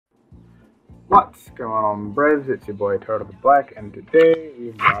What's going on, Brez? It's your boy TurtletheBlack, and today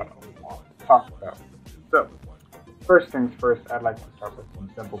we've got a lot to talk about. So, first things first, I'd like to start with some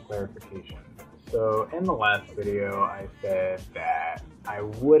simple clarification. So, in the last video, I said that I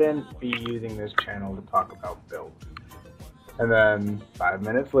wouldn't be using this channel to talk about builds. And then 5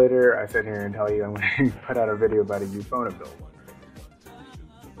 minutes later, I sit here and tell you I'm going to put out a video about a Euphona build.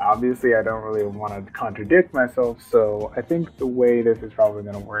 Obviously, I don't really want to contradict myself, so I think the way this is probably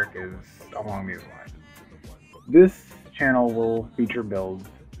going to work is along these lines. This channel will feature builds,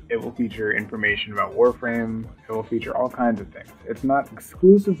 it will feature information about Warframe, it will feature all kinds of things. It's not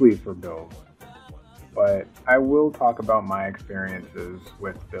exclusively for builds, but I will talk about my experiences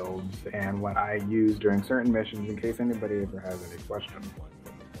with builds and what I use during certain missions in case anybody ever has any questions.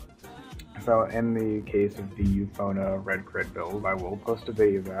 So in the case of the Euphona Red Crit build, I will post a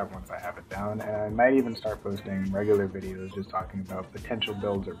video of that once I have it down, and I might even start posting regular videos just talking about potential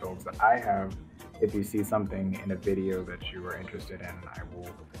builds or builds that I have. If you see something in a video that you are interested in, I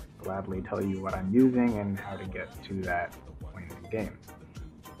will gladly tell you what I'm using and how to get to that point in the game.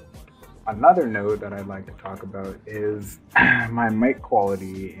 Another note that I'd like to talk about is my mic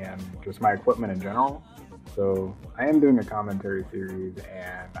quality and just my equipment in general. So I am doing a commentary series,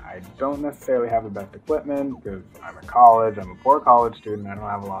 and I don't necessarily have the best equipment because I'm in college, I'm a poor college student, I don't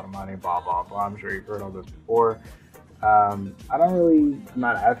have a lot of money, blah, blah, blah. I'm sure you've heard all this before. I'm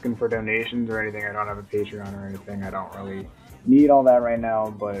not asking for donations or anything. I don't have a Patreon or anything. I don't really need all that right now,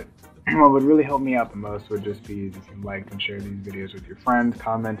 but what would really help me out the most would just be if you liked and share these videos with your friends,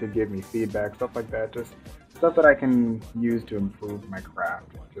 commented, give me feedback, stuff like that. Just stuff that I can use to improve my craft,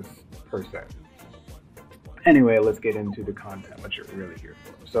 just per se. Anyway, let's get into the content, what you're really here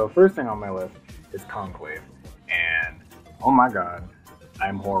for. So first thing on my list is Conclave, and oh my god,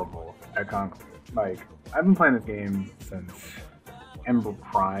 I'm horrible at Conclave. Like, I've been playing this game since Ember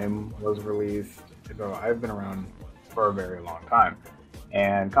Prime was released, so I've been around for a very long time.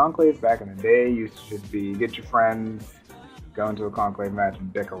 And Conclave back in the day used to just be get your friends, go into a Conclave match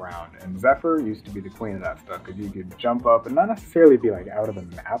and dick around. And Zephyr used to be the queen of that stuff, because you could jump up and not necessarily be like out of the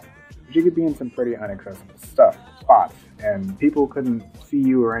map, but you could be in some pretty inaccessible spots, and people couldn't see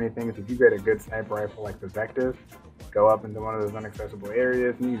you or anything. So if you get a good sniper rifle like the Vective, go up into one of those inaccessible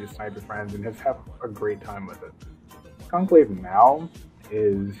areas and you just snipe your friends and just have a great time with it. Conclave now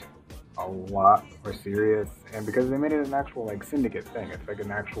is a lot more serious, and because they made it an actual like syndicate thing, it's like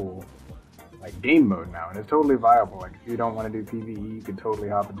an actual like game mode now, and it's totally viable. Like if you don't want to do PvE, you could totally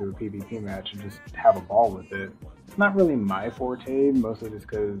hop into a PvP match and just have a ball with it. It's not really my forte, mostly just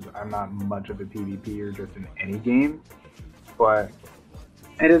because I'm not much of a PvPer just in any game, but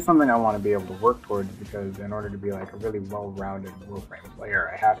it is something I want to be able to work towards, because in order to be like a really well-rounded Warframe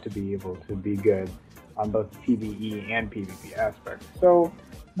player, I have to be able to be good on both the PvE and PvP aspects. So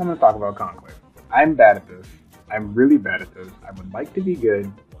I'm going to talk about Conclave. I'm bad at this. I'm really bad at this. I would like to be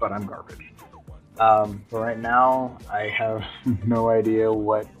good, but I'm garbage. For right now, I have no idea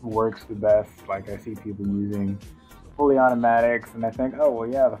what works the best. Like, I see people using fully automatics, and I think, oh, well,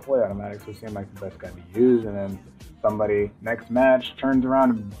 yeah, the fully automatics would seem like the best guy to use, and then somebody next match turns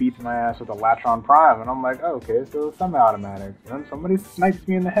around and beats my ass with a Latron Prime, and I'm like, oh, okay, so semi-automatics. And then somebody snipes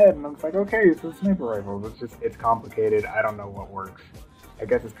me in the head, and I'm like, okay, so sniper rifle. It's complicated. I don't know what works. I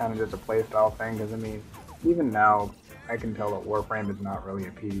guess it's kind of just a playstyle thing, because I mean, even now, I can tell that Warframe is not really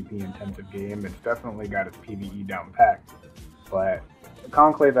a PvP intensive game. It's definitely got its PvE down packed, but the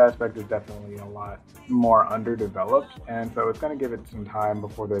Conclave aspect is definitely a lot more underdeveloped, and so it's going to give it some time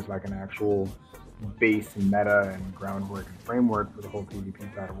before there's like an actual base meta and groundwork and framework for the whole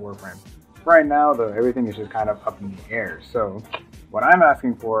PvP side of Warframe. Right now, though, everything is just kind of up in the air, so what I'm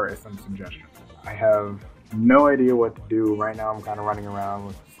asking for is some suggestions. I have no idea what to do. Right now I'm kind of running around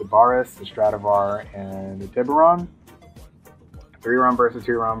with the Sabaris, the Stradivar, and the Tiburon. 3-round burst, a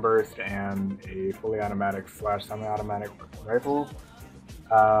 2-round burst, and a fully automatic / semi-automatic rifle.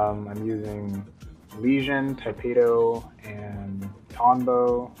 I'm using Legion, Typedo, and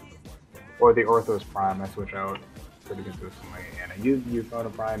Tonbo, or the Orthos Prime. I switch out pretty consistently, and I use the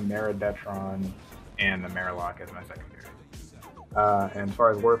Euphona Prime, Meridetron, and the Marilock as my secondary. And as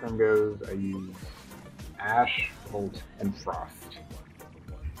far as Warframe goes, I use Ash, Volt, and Frost.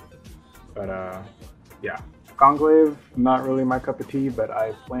 But yeah, Conclave, not really my cup of tea, but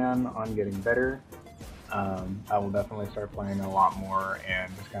I plan on getting better. I will definitely start playing a lot more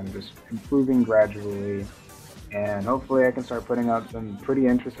and just kind of just improving gradually, and hopefully I can start putting out some pretty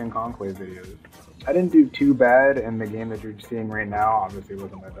interesting Conclave videos. I didn't do too bad in the game that you're seeing right now. Obviously it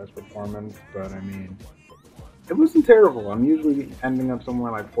wasn't my best performance, but I mean, it wasn't terrible. I'm usually ending up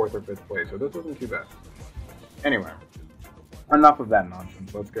somewhere like 4th or 5th place, so this wasn't too bad. Anyway, enough of that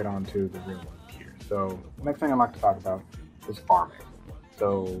nonsense. Let's get on to the real work here. So, next thing I'd like to talk about is farming.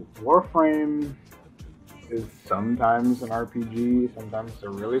 So, Warframe is sometimes an RPG, sometimes it's a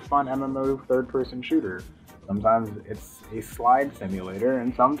really fun MMO third-person shooter. Sometimes it's a slide simulator,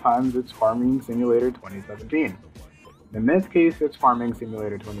 and sometimes it's Farming Simulator 2017. In this case, it's Farming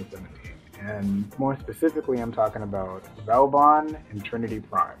Simulator 2017. And more specifically, I'm talking about Valbon and Trinity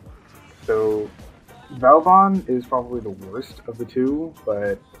Prime. So, Valbon is probably the worst of the two,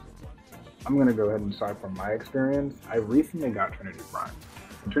 but I'm going to go ahead and start from my experience. I recently got Trinity Prime.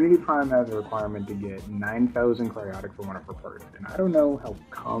 And Trinity Prime has a requirement to get 9,000 cryotic for one of her parts. And I don't know how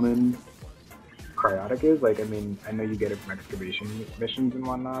common cryotic is. Like, I mean, I know you get it from excavation missions and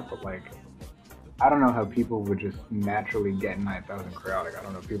whatnot, but like, I don't know how people would just naturally get 9,000 cryotic. I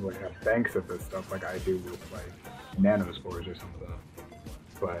don't know if people like have banks of this stuff like I do with like nanospores or something.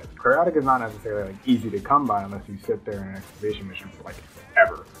 But cryotic is not necessarily like easy to come by unless you sit there in an excavation mission for like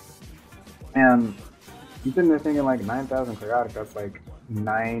ever. And you're sitting there thinking like 9,000 cryotic, that's like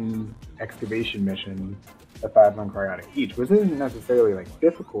 9 excavation missions at 500 cryotic each, which isn't necessarily like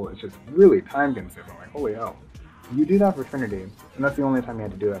difficult, it's just really time consuming. Like, holy hell. You do that for Trinity, and that's the only time you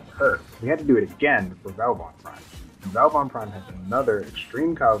had to do that for her. We had to do it again for Valbon Prime. And Valbon Prime has another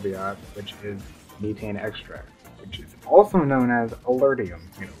extreme caveat, which is methane extract, which is also known as alertium.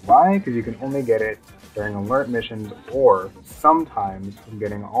 You know why? Because you can only get it during alert missions or sometimes when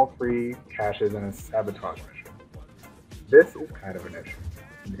getting all 3 caches in a sabotage mission. This is kind of an issue,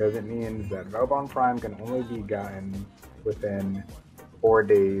 because it means that Valbon Prime can only be gotten within 4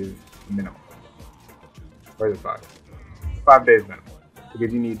 days minimum. Or is it 5? 5 days minimum.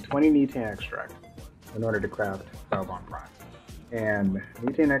 Because you need 20 methane extract in order to craft Valbon Prime. And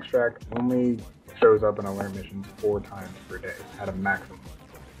methane extract only shows up in alert missions 4 times per day at a maximum.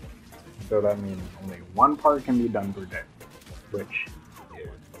 So that means only 1 part can be done per day, which is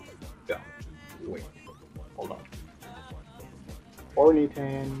dumb. Wait, hold on. 4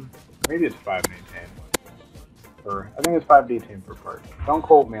 methane, maybe it's 5 methane. Or I think it's 5 methane per part. Don't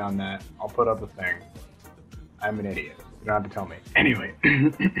quote me on that. I'll put up a thing. I'm an idiot. You don't have to tell me. Anyway,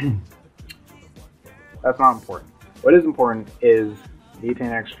 that's not important. What is important is methane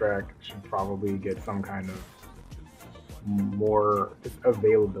extract should probably get some kind of more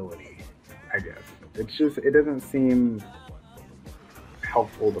availability, I guess. It's just, it doesn't seem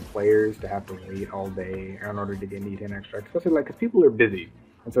helpful to players to have to wait all day in order to get methane extract, especially like, because people are busy.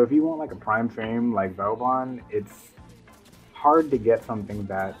 And so if you want like a prime frame like Valbon, it's hard to get something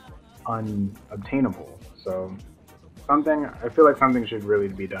that unobtainable. So I feel like something should really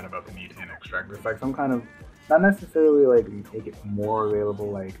be done about the methane extract. It's like some kind of, not necessarily like make it more available,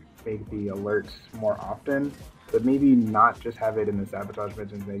 like make the alerts more often, but maybe not just have it in the sabotage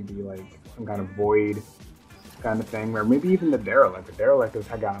missions, maybe like some kind of void kind of thing, or maybe even the derelict. The derelict has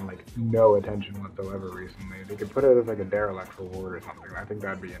gotten like no attention whatsoever recently. They could put it as like a derelict reward or something. I think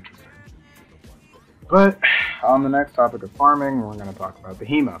that'd be interesting. But on the next topic of farming, we're going to talk about the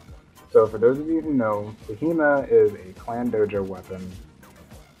HEMA. So for those of you who know, the HEMA is a clan dojo weapon,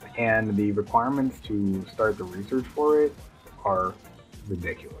 and the requirements to start the research for it are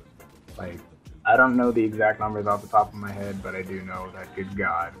ridiculous. Like, I don't know the exact numbers off the top of my head, but I do know that, good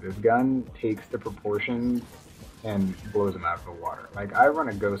God, this gun takes the proportions and blows them out of the water. Like, I run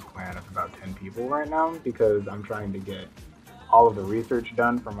a ghost clan of about 10 people right now because I'm trying to get all of the research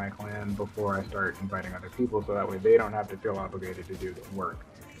done for my clan before I start inviting other people, so that way they don't have to feel obligated to do the work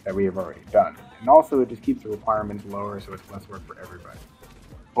that we have already done. And also, it just keeps the requirements lower, so it's less work for everybody.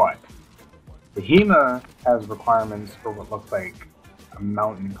 But the HEMA has requirements for what looks like a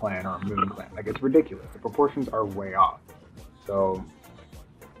mountain clan or a moon clan. Like, it's ridiculous. The proportions are way off. So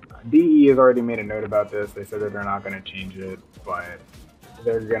DE has already made a note about this. They said that they're not going to change it, but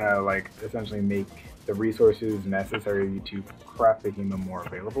they're going to like essentially make the resources necessary to craft the HEMA more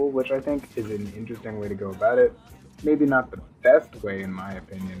available, which I think is an interesting way to go about it. Maybe not the best way in my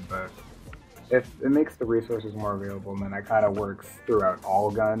opinion, but if it makes the resources more available, then that kind of works throughout all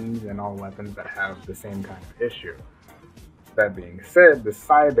guns and all weapons that have the same kind of issue. That being said, the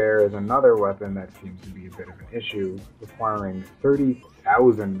Cyber is another weapon that seems to be a bit of an issue, requiring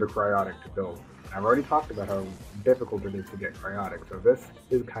 30,000 cryotic to build. And I've already talked about how difficult it is to get cryotic, so this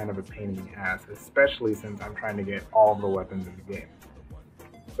is kind of a pain in the ass, especially since I'm trying to get all of the weapons in the game.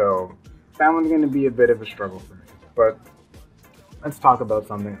 So that one's going to be a bit of a struggle for me. But let's talk about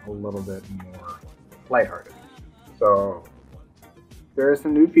something a little bit more lighthearted. So there are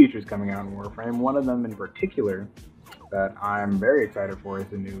some new features coming out in Warframe. One of them in particular that I'm very excited for is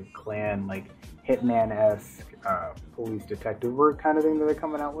the new clan, like Hitman-esque police detective work kind of thing that they're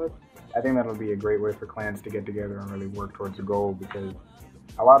coming out with. I think that'll be a great way for clans to get together and really work towards a goal, because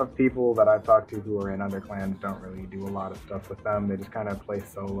a lot of people that I've talked to who are in other clans don't really do a lot of stuff with them. They just kind of play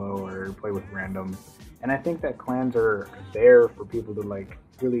solo or play with randoms. And I think that clans are there for people to like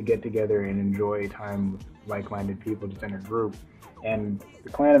really get together and enjoy time with like-minded people just in a group. And the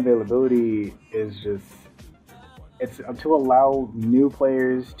clan availability is just, it's to allow new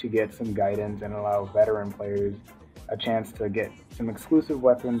players to get some guidance and allow veteran players a chance to get some exclusive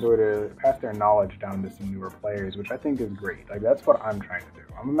weapons or to pass their knowledge down to some newer players, which I think is great. Like, that's what I'm trying to do.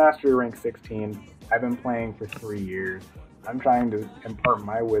 I'm a mastery rank 16. I've been playing for 3 years. I'm trying to impart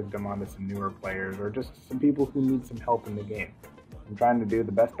my wisdom onto some newer players or just some people who need some help in the game. I'm trying to do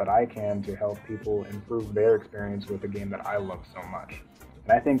the best that I can to help people improve their experience with a game that I love so much.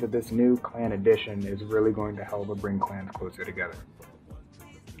 And I think that this new clan edition is really going to help bring clans closer together.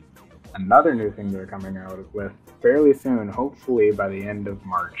 Another new thing they're coming out with fairly soon, hopefully by the end of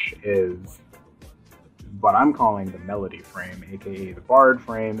March, is what I'm calling the melody frame, aka the bard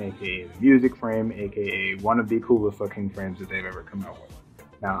frame, aka the music frame, aka one of the coolest looking frames that they've ever come out with.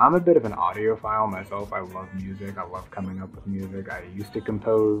 Now, I'm a bit of an audiophile myself. I love music. I love coming up with music. I used to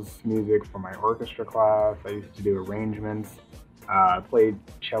compose music for my orchestra class. I used to do arrangements. I played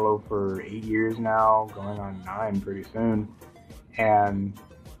cello for 8 years now, going on 9 pretty soon. And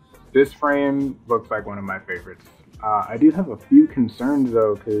this frame looks like one of my favorites. I do have a few concerns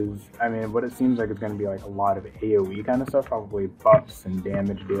though, because I mean, what it seems like is going to be like a lot of AoE kind of stuff, probably buffs and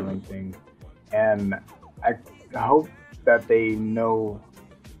damage dealing things. And I hope that they know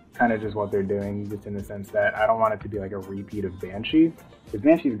kind of just what they're doing, just in the sense that I don't want it to be like a repeat of Banshee. Because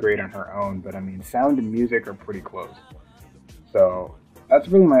Banshee's great on her own, but I mean, sound and music are pretty close. So that's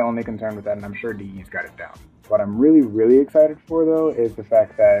really my only concern with that, and I'm sure DE's got it down. What I'm really excited for though is the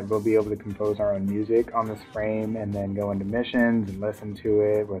fact that we'll be able to compose our own music on this frame and then go into missions and listen to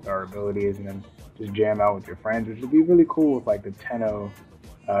it with our abilities and then just jam out with your friends, which would be really cool with like the Tenno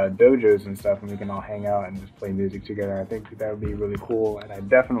dojos and stuff, and we can all hang out and just play music together. I think that would be really cool, and I'd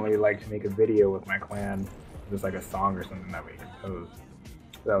definitely like to make a video with my clan, just like a song or something that we compose.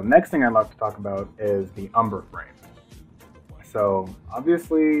 So next thing I'd love to talk about is the Umbra frame. So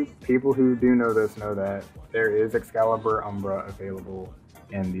obviously people who do know this know that there is Excalibur Umbra available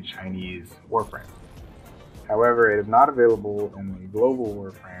in the Chinese Warframe. However, it is not available in the global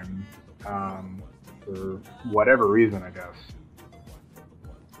Warframe for whatever reason, I guess.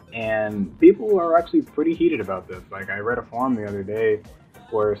 And people are actually pretty heated about this. Like, I read a forum the other day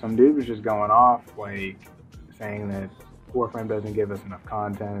where some dude was just going off, like saying that Warframe doesn't give us enough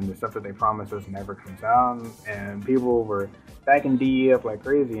content and the stuff that they promise us never comes out, and people were backing DE up like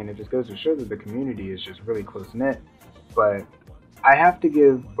crazy, and it just goes to show that the community is just really close-knit. But I have to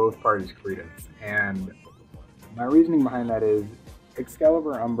give both parties credence, and my reasoning behind that is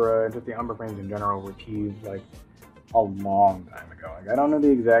Excalibur Umbra and just the Umbra frames in general were teased like a long time ago. Like, I don't know the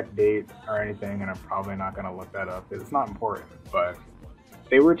exact date or anything, and I'm probably not going to look that up because it's not important, but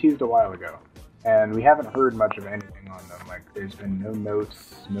they were teased a while ago. And we haven't heard much of anything on them. Like, there's been no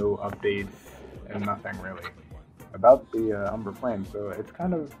notes, no updates, and nothing really about the Umbra Flame. So it's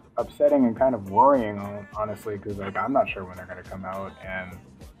kind of upsetting and kind of worrying, honestly, because like I'm not sure when they're going to come out. And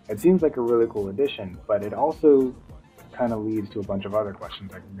it seems like a really cool addition, but it also kind of leads to a bunch of other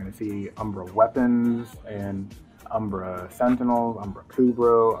questions. Like, we're going to see Umbra weapons and Umbra Sentinels, Umbra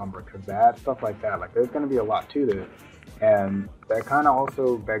Kubro, Umbra Kavat, stuff like that. Like, there's going to be a lot to this. And that kind of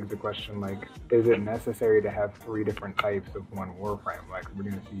also begs the question, like, is it necessary to have 3 different types of one Warframe? Like, we're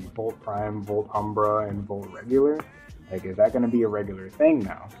going to see Volt Prime, Volt Umbra, and Volt Regular. Like, is that going to be a regular thing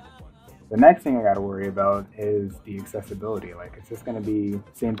now? The next thing I got to worry about is the accessibility. Like, is this going to be the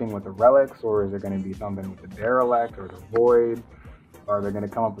same thing with the Relics, or is it going to be something with the Derelict or the Void? Or are they going to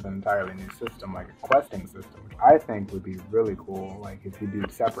come up with an entirely new system, like a questing system, which I think would be really cool. Like, if you do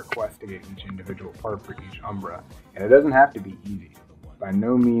separate quests to get each individual part for each Umbra. And it doesn't have to be easy. By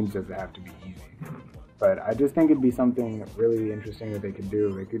no means does it have to be easy. But I just think it'd be something really interesting that they could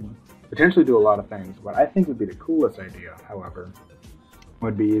do. They could potentially do a lot of things. What I think would be the coolest idea, however,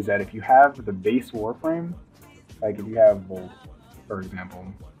 would be is that if you have the base Warframe, like if you have Volt, for example,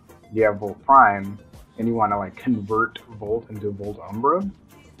 you have Volt Prime, and you want to like convert Volt into Volt Umbra,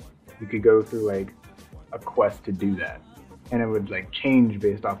 you could go through like a quest to do that, and it would like change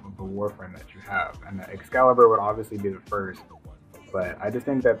based off of the Warframe that you have. And Excalibur would obviously be the first, but I just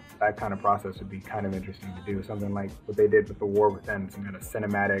think that that kind of process would be kind of interesting to do. Something like what they did with the War Within, some kind of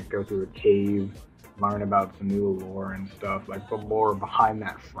cinematic, go through a cave, learn about some new lore and stuff, like the lore behind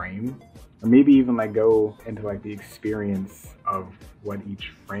that frame, or maybe even like go into like the experience of what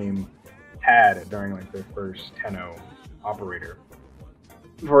each frame had during like their first Tenno operator.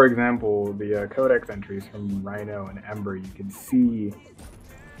 For example, the codex entries from Rhino and Ember, you can see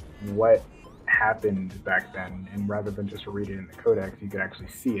what happened back then, and rather than just read it in the codex, you could actually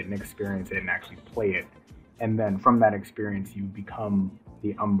see it and experience it and actually play it. And then from that experience, you become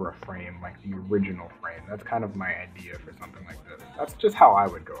the Umbra frame, like the original frame. That's kind of my idea for something like this. That's just how I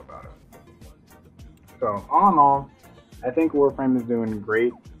would go about it. So all in all, I think Warframe is doing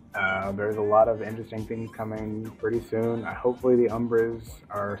great. There's a lot of interesting things coming pretty soon. Hopefully the Umbras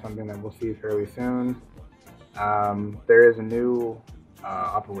are something that we'll see fairly soon. There is a new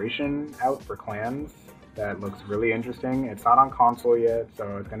operation out for clans that looks really interesting. It's not on console yet,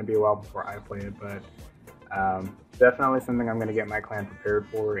 so it's going to be a while before I play it, but definitely something I'm going to get my clan prepared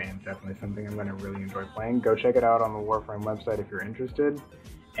for, and definitely something I'm going to really enjoy playing. Go check it out on the Warframe website if you're interested,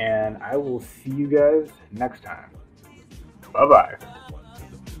 and I will see you guys next time. Bye-bye.